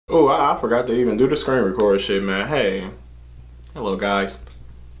Oh, I forgot to even do the screen record shit, man. Hey. Hello, guys.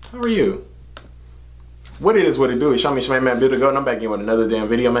 How are you? What it is, what it do. It's Shami Shman Man Builder Go, and I'm back in with another damn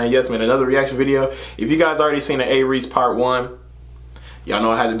video, man. Yes, man, another reaction video. If you guys already seen the A-Reece part 1, y'all know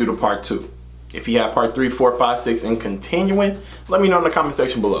I had to do the part 2. If you have part 3, 4, 5, 6, and continuing, let me know in the comment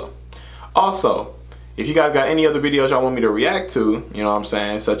section below. Also, if you guys got any other videos y'all want me to react to, you know what I'm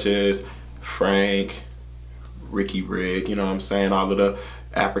saying, such as Frank, Ricky Rig, you know what I'm saying, all of the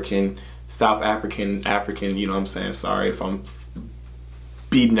South African, you know what I'm saying, sorry if I'm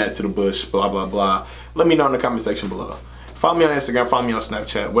beating that to the bush, blah, blah, blah. Let me know in the comment section below. Follow me on Instagram, follow me on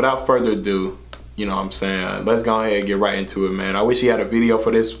Snapchat. Without further ado, you know what I'm saying, let's go ahead and get right into it, man. I wish he had a video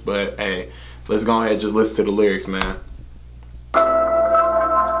for this, but hey, let's go ahead and just listen to the lyrics, man.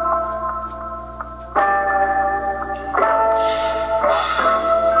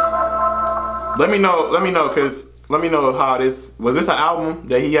 Let me know how this was. This an album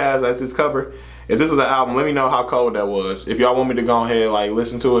that he has as his cover? If this was an album, let me know how cold that was. If y'all want me to go ahead like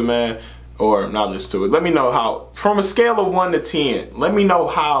listen to it, man, or not listen to it, let me know how, from a scale of 1 to 10, let me know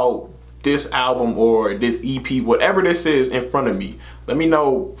how this album or this EP, whatever this is in front of me, let me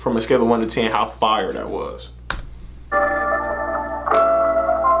know from a scale of 1 to 10 how fire that was.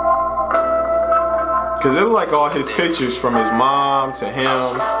 Cause it looked like all his pictures from his mom to him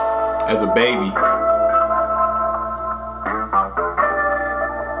as a baby.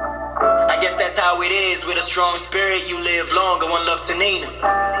 I guess that's how it is. With a strong spirit, you live long. I want love to Nina.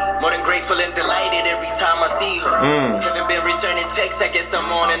 More than grateful and delighted every time I see her. Haven't been returning texts, I guess I'm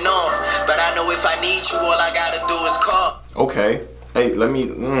on and off. But I know if I need you, all I gotta do is call. Okay. Hey, let me,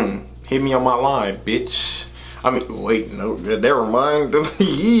 hit me on my line, bitch. I mean, wait, no, never mind.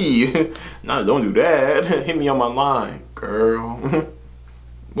 No, don't do that. Hit me on my line, girl.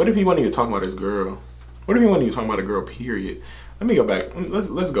 What if he wasn't even talking about his girl? What if he wasn't even talking about a girl, period? Let me go back.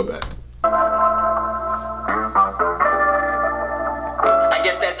 Let's go back. I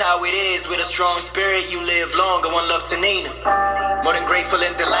guess that's how it is. With a strong spirit, you live long. I want love to Nina. More than grateful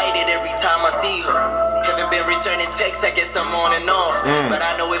and delighted every time I see her. Haven't been returning texts, I guess I'm on and off. But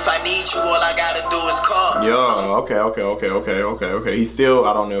I know if I need you, all I gotta do is call. Yo, okay. He's still,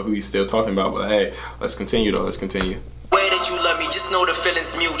 I don't know who he's still talking about, but hey, let's continue though, let's continue. Way that you love me, just know the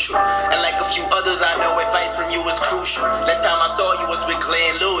feeling's mutual. And like a few others, I know advice from you was crucial. Last time I saw you was with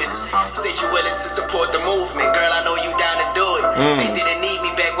Glenn Lewis. Said you willing to support the movement. Girl, I know you down to do it. They didn't need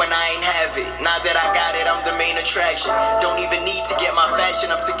me back when I ain't have it. Now that I got it, I'm the main attraction. Don't even need to get my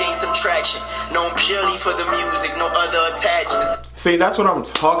fashion up to gain some traction. Known purely for the music, no other attachments. See, that's what I'm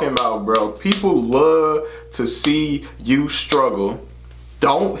talking about, bro. People love to see you struggle,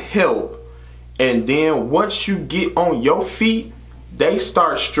 don't help, and then once you get on your feet, they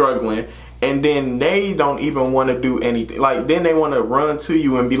start struggling, and then they don't even want to do anything. Like, then they want to run to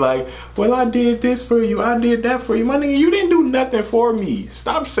you and be like, well, I did this for you, I did that for you. My nigga, you didn't do nothing for me.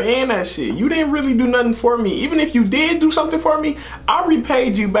 Stop saying that shit. You didn't really do nothing for me. Even if you did do something for me, I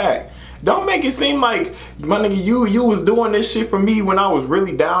repaid you back. Don't make it seem like, my nigga, you was doing this shit for me when I was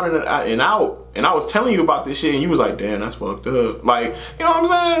really down and out, and I was telling you about this shit, and you was like, damn, that's fucked up. Like, you know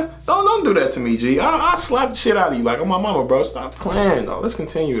what I'm saying? Don't do that to me, G. I slap the shit out of you like, oh my mama, bro. Stop playing, though. Let's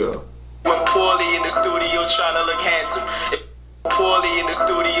continue, though. I'm poorly in the studio trying to look handsome. Poorly in the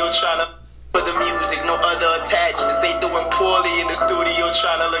studio trying to for the music, no other attachments. They doing poorly in the studio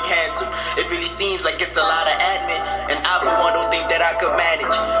trying to look handsome. It really seems like it's a lot of admin, and I for one don't think that I could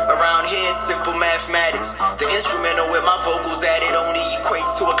manage. Around here it's simple mathematics. The instrumental with my vocals at it only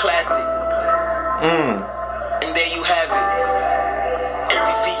equates to a classic. And there you have it.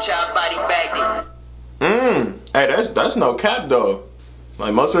 Every feature I body bagged it. Hey, that's no cap though.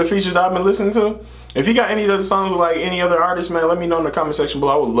 Like most of the features I've been listening to. If you got any other songs with like any other artist, man, let me know in the comment section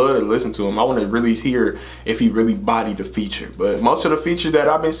below. I would love to listen to him. I want to really hear if he really bodied the feature. But most of the features that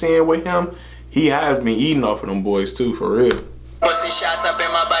I've been seeing with him, he has been eating off of them boys too, for real. Busting shots up in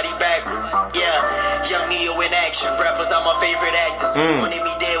my body backwards. Yeah, young Neo in action. Rappers are my favorite actors. Wanted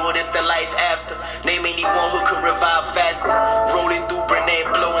me dead, well, it's the life after. Name anyone who could revive faster. Rolling through Brunette,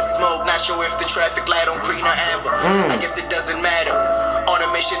 blowing smoke. Not sure if the traffic light on green or amber. I guess it doesn't matter. On a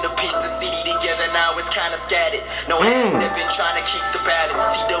mission to piece the city together, now it's kinda scattered. No half-stepping, trying to keep the balance.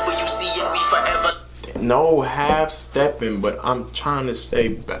 TWC and we forever. No half-stepping, but I'm trying to stay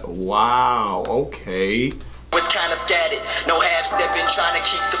back. Wow, okay. Was kinda scattered, no half-stepping, trying to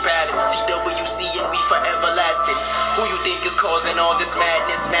keep the balance. TWC and we forever lasting. Who you think is causing all this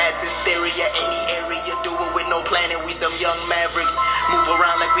madness? Mass hysteria, any area, do it with no planet, we some young mavericks. Move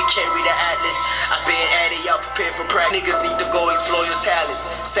around like we carry the atlas. I've been at it, y'all prepared for practice. Niggas need to go explore your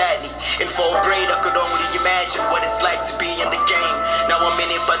talents. Sadly, in 4th grade, I could only imagine what it's like to be in the game. Now I'm in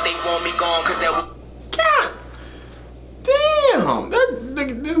it, but they want me gone, cause that was... God damn,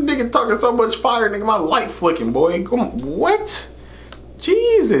 this nigga talking so much fire, nigga, my light flicking, boy. What?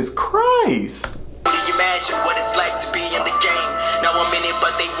 Jesus Christ. Imagine what it's like to be in the game. Now I'm in it,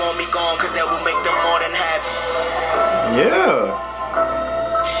 but they want me gone, cause that will make them more than happy. Yeah.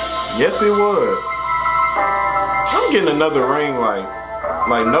 Yes, it would. I'm getting another ring light.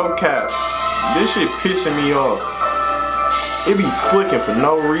 Like, no cap. This shit pissing me off. It be flicking for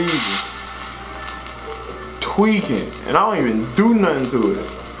no reason. Tweaking. And I don't even do nothing to it.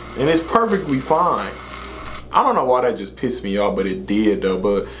 And it's perfectly fine. I don't know why that just pissed me off, but it did though.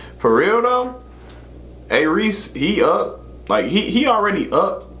 But for real though, A-Reece, he up. Like he already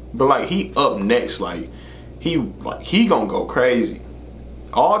up, but like he up next. Like he gonna go crazy.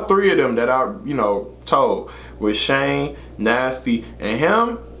 All 3 of them that I, you know, told with Shane, Nasty, and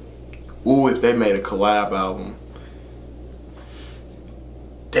him. Ooh, if they made a collab album.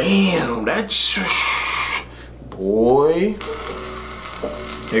 Damn, that's... Boy.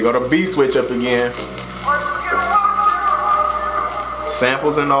 Here go the B switch up again.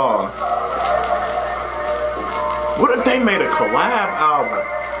 Samples and all. What if they made a collab album?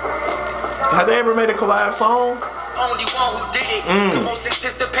 Have they ever made a collab song? Only one who did it. The most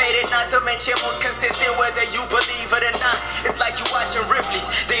anticipated, not to mention most consistent, whether you believe it or not. It's like you watching Ripley's.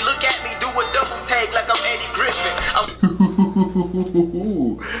 They look at me, do a double take like I'm Eddie Griffin.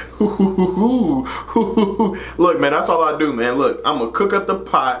 Look, man, that's all I do, man. Look, I'm gonna cook up the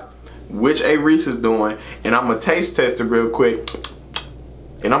pot, which A-Reece is doing, and I'm gonna taste test it real quick.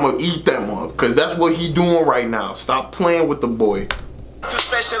 And I'm gonna eat that one, cause that's what he doing right now. Stop playing with the boy. Too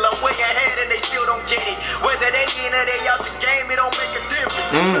special, I'm way ahead and they still don't get it. Whether they in or they out the game, it don't make a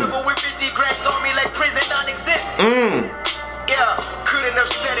difference. Travel with 50 grams on me like prison non-existent. Yeah, couldn't have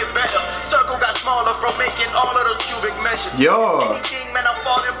said it better. Circle got smaller from making all of those cubic measures. Yo. Anything, man, I'm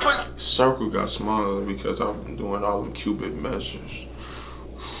falling pussy. Circle got smaller because I've been doing all them cubic measures.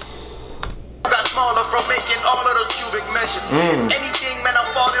 Got smaller from making all of those cubic measures. If anything, man, I'm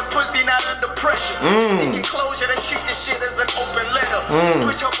falling pussy, not under pressure. Seeking closure, then treat this shit as an open letter.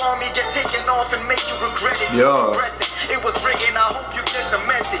 Switch up on me, get taken off and make you regret it. Yeah. It was written, I hope you get the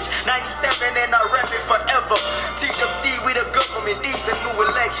message. 97 and I rap it forever. T.2, we the government, these the new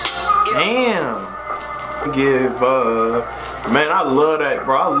elections. Yeah. Damn. Give up. Man, I love that,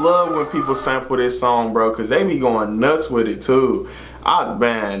 bro. I love when people sample this song, bro, because they be going nuts with it, too.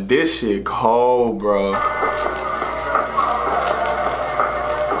 Man, this shit cold, bro.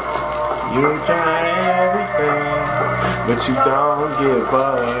 You try everything, but you don't give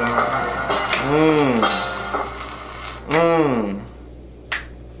up.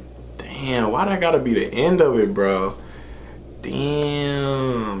 Damn, why that gotta be the end of it, bro?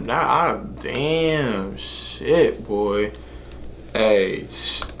 Damn. Damn. Shit, boy. Hey,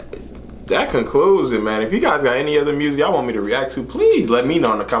 that concludes it, man. If you guys got any other music y'all want me to react to, please let me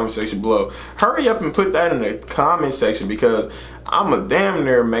know in the comment section below. Hurry up and put that in the comment section, because I'm a damn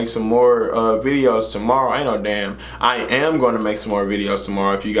near make some more videos tomorrow. Ain't no damn. I am going to make some more videos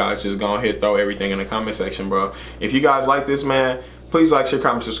tomorrow if you guys just go ahead throw everything in the comment section, bro. If you guys like this, man, please like, share,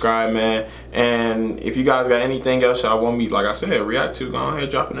 comment, subscribe, man. And if you guys got anything else y'all want me, like I said, react to, go ahead,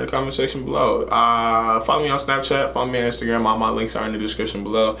 drop it in the comment section below. Follow me on Snapchat, follow me on Instagram. All my links are in the description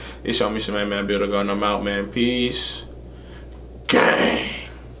below. It's your mission, man, Pt.2, and I'm out, man. Peace.